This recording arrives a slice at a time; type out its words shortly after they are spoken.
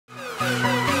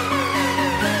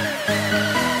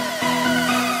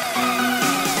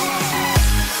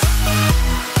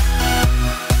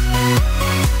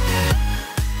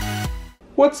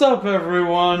What's up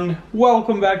everyone?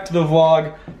 Welcome back to the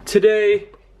vlog. Today,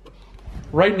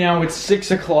 right now it's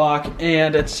 6 o'clock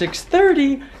and at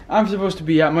 6:30 I'm supposed to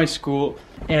be at my school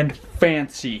and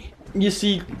fancy. You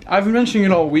see, I've been mentioning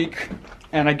it all week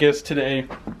and I guess today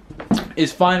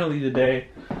is finally the day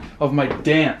of my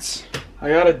dance. I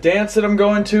got a dance that I'm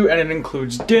going to and it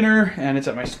includes dinner and it's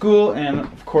at my school and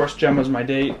of course Gemma's my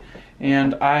date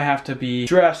and I have to be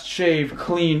dressed, shaved,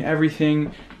 clean,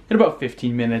 everything in about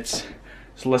 15 minutes.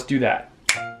 So let's do that.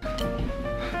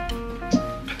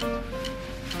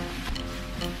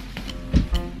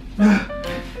 I'm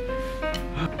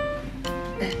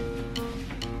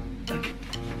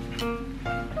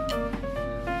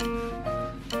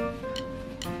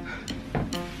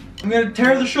gonna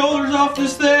tear the shoulders off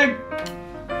this thing.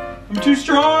 I'm too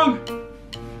strong.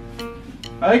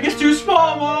 I think it's too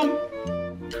small, Mom.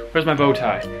 Where's my bow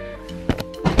tie?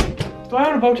 Do I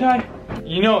have a bow tie?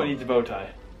 You know it needs a bow tie.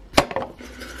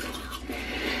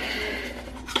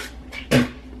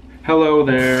 Hello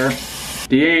there,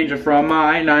 the angel from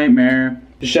my nightmare,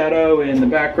 the shadow in the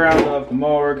background of the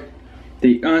morgue,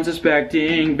 the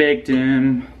unsuspecting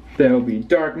victim. There'll be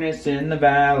darkness in the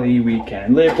valley, we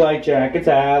can live like Jacket's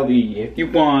Alley if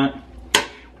you want.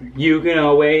 You can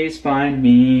always find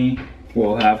me,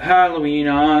 we'll have Halloween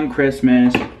on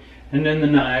Christmas, and in the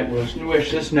night we'll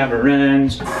wish this never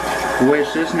ends,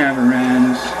 wish this never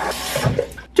ends.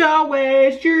 Don't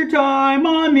waste your time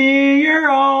on me,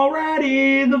 you're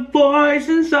already the voice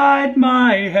inside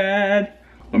my head.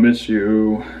 I miss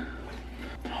you.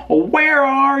 Oh, where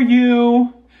are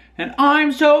you? And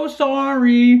I'm so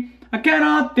sorry. I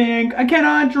cannot think, I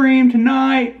cannot dream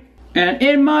tonight. And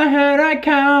in my head I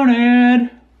counted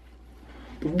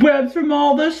the webs from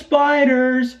all the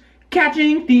spiders,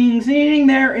 catching things, eating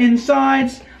their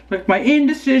insides, like my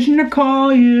indecision to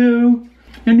call you.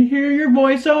 And to hear your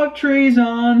voice of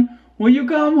treason. Will you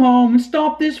come home and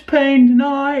stop this pain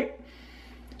tonight?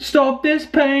 Stop this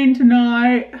pain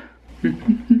tonight.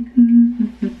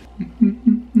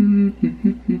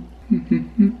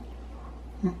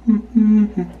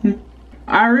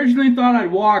 I originally thought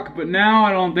I'd walk, but now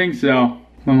I don't think so.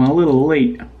 I'm a little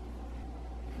late.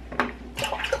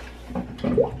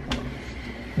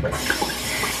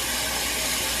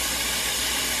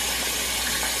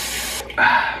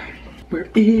 Where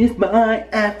is my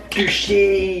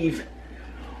aftershave?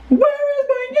 Where is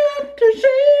my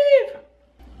aftershave?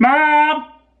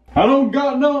 Mom! I don't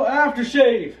got no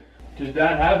aftershave. Does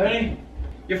Dad have any?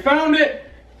 You found it!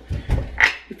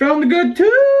 You found the good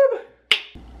tube!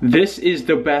 This is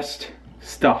the best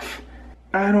stuff.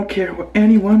 I don't care what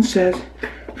anyone says.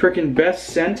 Frickin' best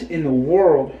scent in the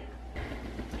world.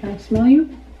 Can I smell you?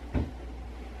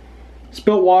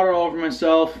 Spilled water all over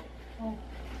myself.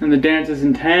 And the dance is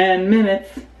in 10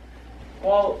 minutes.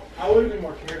 Well, I would have been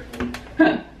more careful.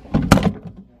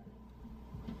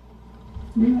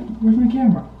 Where's my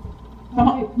camera?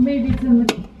 Oh, maybe it's in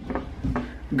the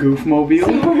Goofmobile.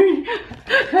 Sorry.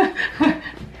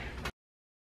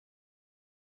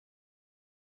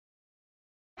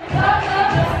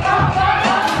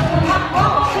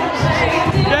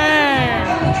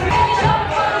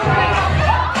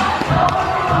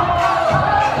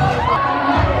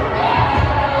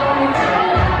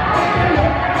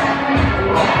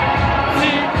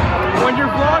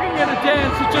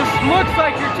 It just looks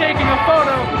like you're taking a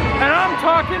photo and I'm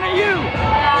talking to you.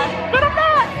 Yeah. But I'm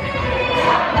not.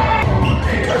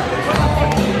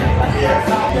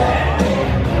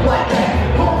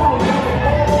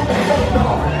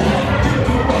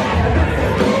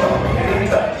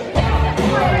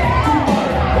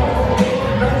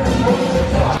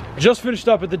 Just finished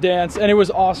up at the dance and it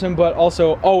was awesome, but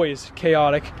also always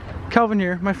chaotic. Calvin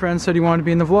here, my friend, said he wanted to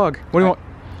be in the vlog. What do you want?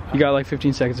 You got like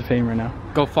 15 seconds of fame right now.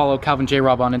 Go follow Calvin J.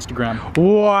 Rob on Instagram.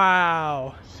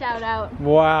 Wow. shout out.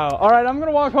 Wow. All right, I'm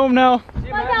gonna walk home now.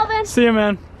 Bye, Calvin. See you,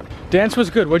 man. Dance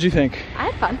was good. What'd you think? I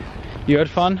had fun. You had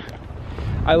fun?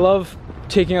 I love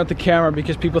taking out the camera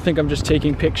because people think I'm just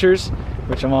taking pictures,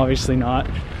 which I'm obviously not.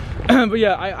 But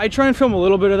yeah, I try and film a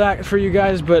little bit of that for you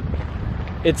guys, but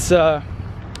it's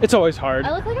always hard.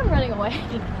 I look like I'm running away.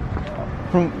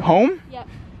 From home? Yep.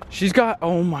 She's got,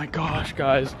 oh my gosh,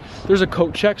 guys. There's a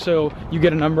coat check, so you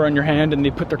get a number on your hand and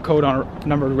they put their coat on a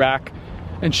numbered rack.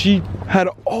 And she had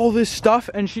all this stuff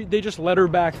and they just let her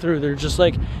back through. They're just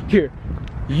like, here,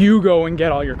 you go and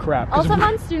get all your crap. Also, I'm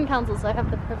on student council, so I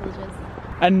have the privileges.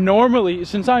 And normally,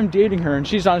 since I'm dating her and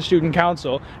she's on student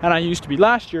council, and I used to be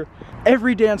last year,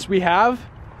 every dance we have,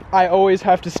 I always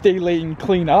have to stay late and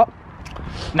clean up.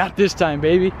 Not this time,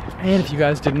 baby. And if you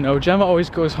guys didn't know, Gemma always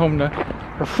goes home to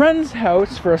her friend's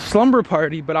house for a slumber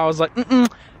party, but I was like,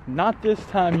 Not this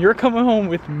time. You're coming home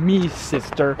with me,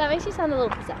 sister. That makes you sound a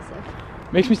little possessive.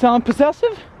 Makes me sound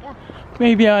possessive? Yeah.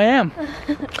 Maybe I am.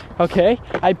 Okay,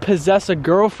 I possess a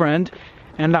girlfriend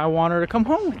and I want her to come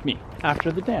home with me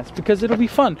after the dance because it'll be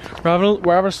fun. We're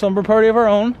having a slumber party of our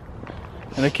own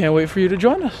and I can't wait for you to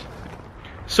join us.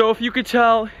 So if you could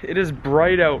tell, it is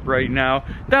bright out right now.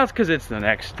 That's because it's the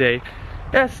next day.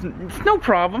 It's no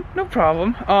problem, no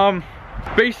problem.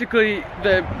 Basically,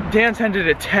 the dance ended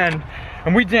at 10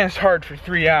 and we danced hard for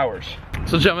 3 hours.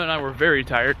 So Gemma and I were very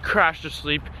tired, crashed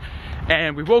asleep,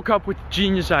 and we woke up with the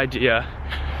genius idea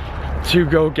to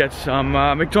go get some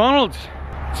McDonald's.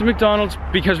 Some McDonald's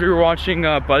because we were watching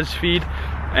BuzzFeed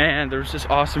and there was this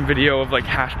awesome video of like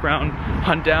hash brown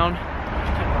hunt down.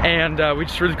 And we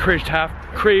just really craved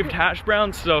hash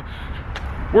browns, so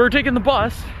we're taking the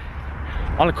bus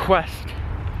on a quest.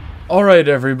 All right,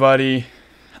 everybody,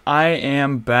 I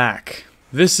am back.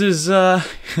 This is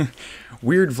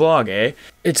weird vlog, eh?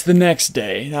 It's the next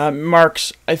day.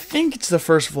 Marks, I think it's the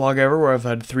first vlog ever where I've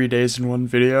had 3 days in one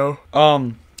video.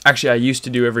 Actually, I used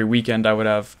to do every weekend. I would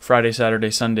have Friday,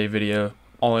 Saturday, Sunday video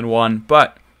all in one.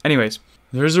 But anyways,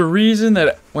 there's a reason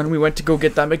that when we went to go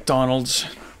get that McDonald's,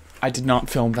 I did not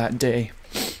film that day.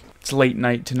 It's late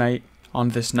night tonight, on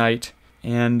this night,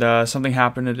 and something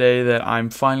happened today that I'm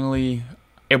finally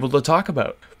able to talk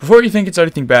about. Before you think it's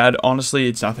anything bad, honestly,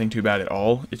 it's nothing too bad at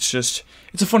all. It's just,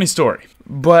 it's a funny story.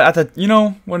 But at the, you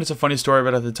know, when it's a funny story,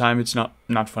 but at the time it's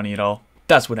not funny at all.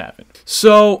 That's what happened.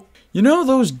 So, you know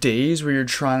those days where you're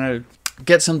trying to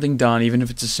get something done, even if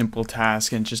it's a simple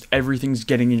task, and just everything's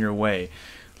getting in your way?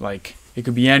 Like, it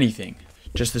could be anything.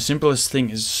 Just the simplest thing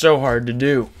is so hard to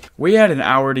do. We had an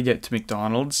hour to get to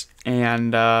McDonald's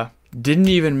and didn't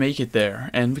even make it there.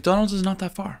 And McDonald's is not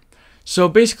that far. So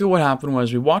basically what happened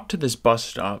was we walked to this bus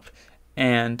stop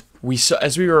and we saw,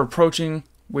 as we were approaching,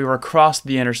 we were across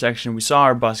the intersection, we saw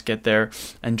our bus get there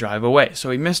and drive away. So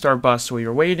we missed our bus, so we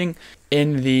were waiting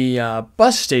in the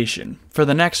bus station for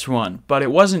the next one. But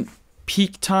it wasn't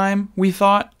peak time, we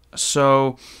thought.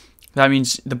 So that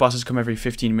means the buses come every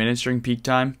 15 minutes during peak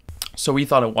time. So we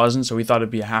thought it wasn't, so we thought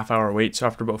it'd be a half-hour wait. So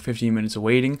after about 15 minutes of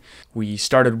waiting, we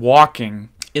started walking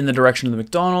in the direction of the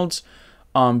McDonald's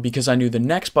because I knew the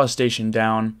next bus station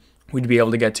down we'd be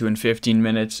able to get to in 15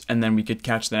 minutes, and then we could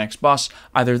catch the next bus.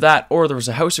 Either that, or there was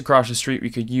a house across the street we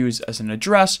could use as an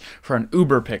address for an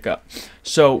Uber pickup.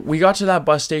 So we got to that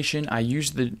bus station. I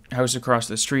used the house across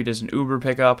the street as an Uber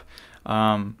pickup.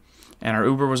 And our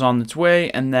Uber was on its way,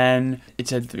 and then it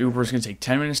said the Uber was going to take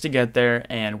 10 minutes to get there,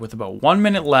 and with about 1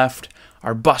 minute left,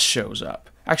 our bus shows up.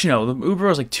 Actually, no, the Uber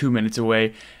was like 2 minutes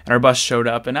away, and our bus showed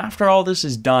up, and after all this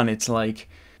is done, it's like,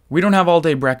 we don't have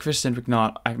all-day breakfast at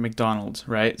McDonald's,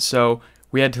 right? So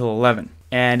we had till 11,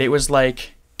 and it was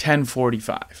like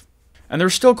 10:45. And there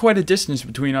was still quite a distance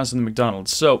between us and the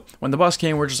McDonald's. So when the bus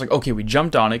came, we're just like, okay, we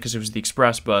jumped on it because it was the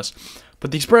express bus.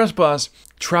 But the express bus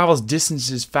travels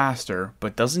distances faster,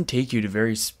 but doesn't take you to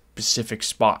very specific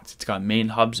spots. It's got main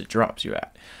hubs it drops you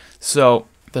at. So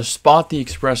the spot the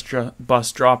express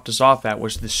bus dropped us off at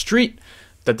was the street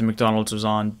that the McDonald's was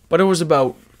on. But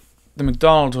the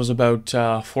McDonald's was about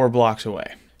 4 blocks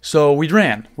away. So we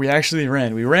ran. We actually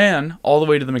ran. We ran all the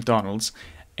way to the McDonald's,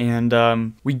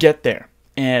 and we get there.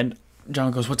 And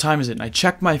John goes, "What time is it?" And I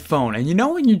check my phone. And you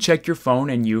know when you check your phone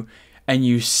and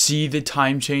you see the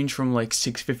time change from like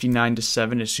 6:59 to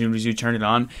 7 as soon as you turn it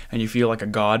on, and you feel like a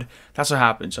god? That's what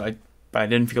happened. So I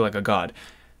didn't feel like a god.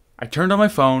 I turned on my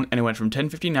phone and it went from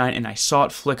 10:59 and I saw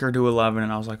it flicker to 11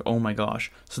 and I was like, oh my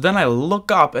gosh. So then I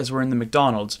look up as we're in the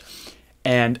McDonald's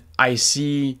and I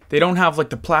see they don't have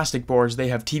like the plastic boards, they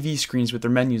have TV screens with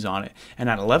their menus on it. And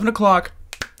at 11 o'clock,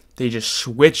 they just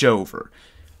switch over.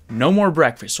 No more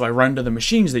breakfast. So I run to the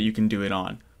machines that you can do it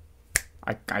on.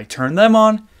 I turn them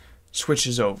on,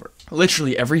 switches over.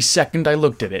 Literally every second I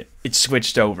looked at it, it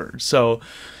switched over. So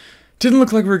didn't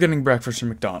look like we were getting breakfast from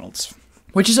McDonald's,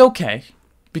 which is okay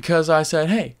because I said,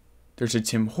 hey, there's a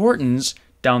Tim Hortons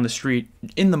down the street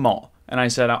in the mall. And I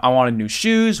said I wanted new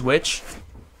shoes, which,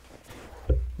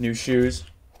 new shoes,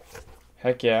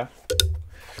 heck yeah.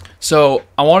 So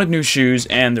I wanted new shoes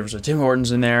and there was a Tim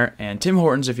Hortons in there. And Tim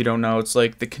Hortons, if you don't know, it's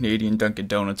like the Canadian Dunkin'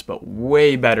 Donuts, but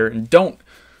way better. And don't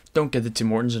get the Tim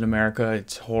Hortons in America.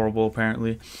 It's horrible,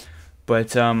 apparently. But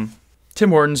Tim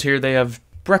Hortons here, they have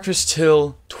breakfast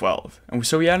till 12. And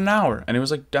so we had an hour, and it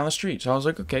was like down the street. So I was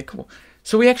like, okay, cool.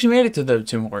 So we actually made it to the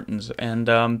Tim Hortons, and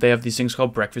they have these things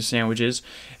called breakfast sandwiches,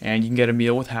 and you can get a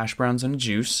meal with hash browns and a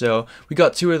juice. So we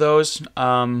got 2 of those.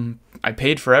 I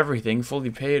paid for everything, fully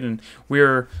paid, and we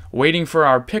were waiting for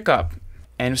our pickup,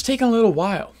 and it was taking a little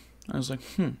while. I was like,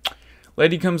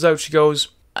 Lady comes out, she goes,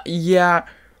 yeah,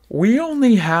 we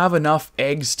only have enough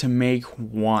eggs to make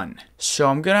one. So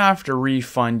I'm gonna have to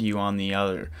refund you on the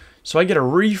other. So I get a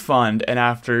refund, and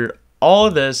after all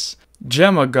of this,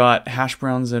 Gemma got hash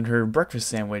browns in her breakfast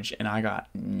sandwich, and I got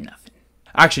nothing.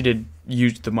 I actually did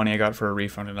use the money I got for a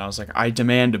refund, and I was like, I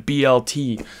demand a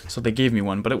BLT. So they gave me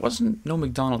one, but it wasn't no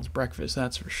McDonald's breakfast,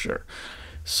 that's for sure.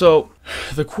 So,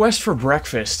 the quest for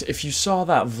breakfast. If you saw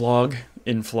that vlog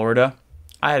in Florida,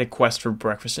 I had a quest for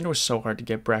breakfast, and it was so hard to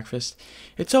get breakfast.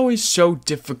 It's always so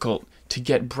difficult to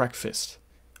get breakfast.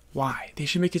 Why? They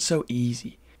should make it so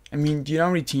easy. I mean, do you know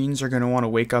how many teens are going to want to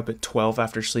wake up at 12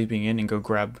 after sleeping in and go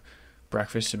grab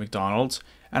breakfast at McDonald's?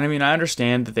 And I mean, I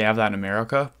understand that they have that in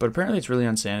America, but apparently it's really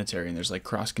unsanitary, and there's like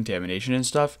cross-contamination and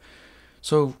stuff.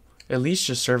 So, at least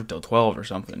just serve it till 12 or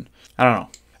something. I don't know.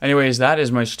 Anyways, that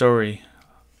is my story.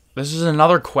 This is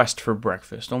another quest for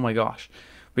breakfast. Oh my gosh.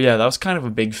 But yeah, that was kind of a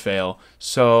big fail.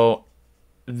 So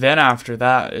then after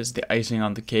that is the icing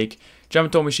on the cake. Gemma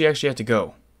told me she actually had to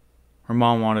go. Her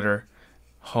mom wanted her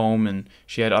home, and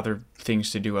she had other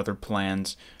things to do, other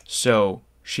plans. So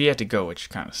she had to go, which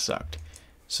kind of sucked.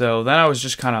 So then I was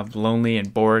just kind of lonely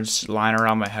and bored, lying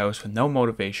around my house with no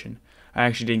motivation. I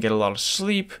actually didn't get a lot of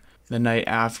sleep the night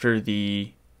after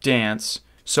the dance.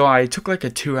 So I took like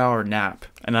a 2-hour nap,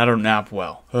 and I don't nap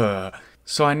well.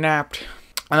 So I napped.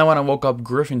 And then when I woke up,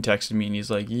 Griffin texted me, and he's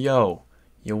like, yo,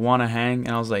 you want to hang?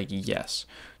 And I was like, yes.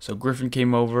 So Griffin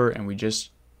came over, and we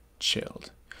just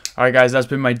chilled. Alright guys, that's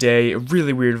been my day. A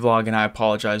really weird vlog, and I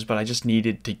apologize, but I just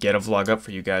needed to get a vlog up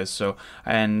for you guys. So,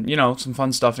 and, you know, some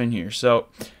fun stuff in here. So,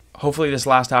 hopefully this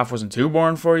last half wasn't too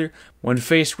boring for you. When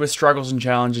faced with struggles and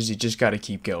challenges, you just gotta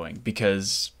keep going.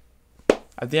 Because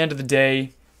at the end of the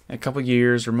day, in a couple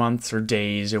years or months or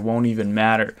days, it won't even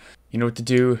matter. You know what to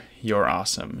do. You're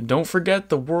awesome. And don't forget,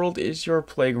 the world is your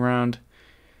playground.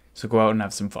 So go out and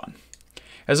have some fun.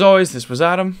 As always, this was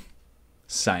Adam,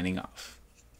 signing off.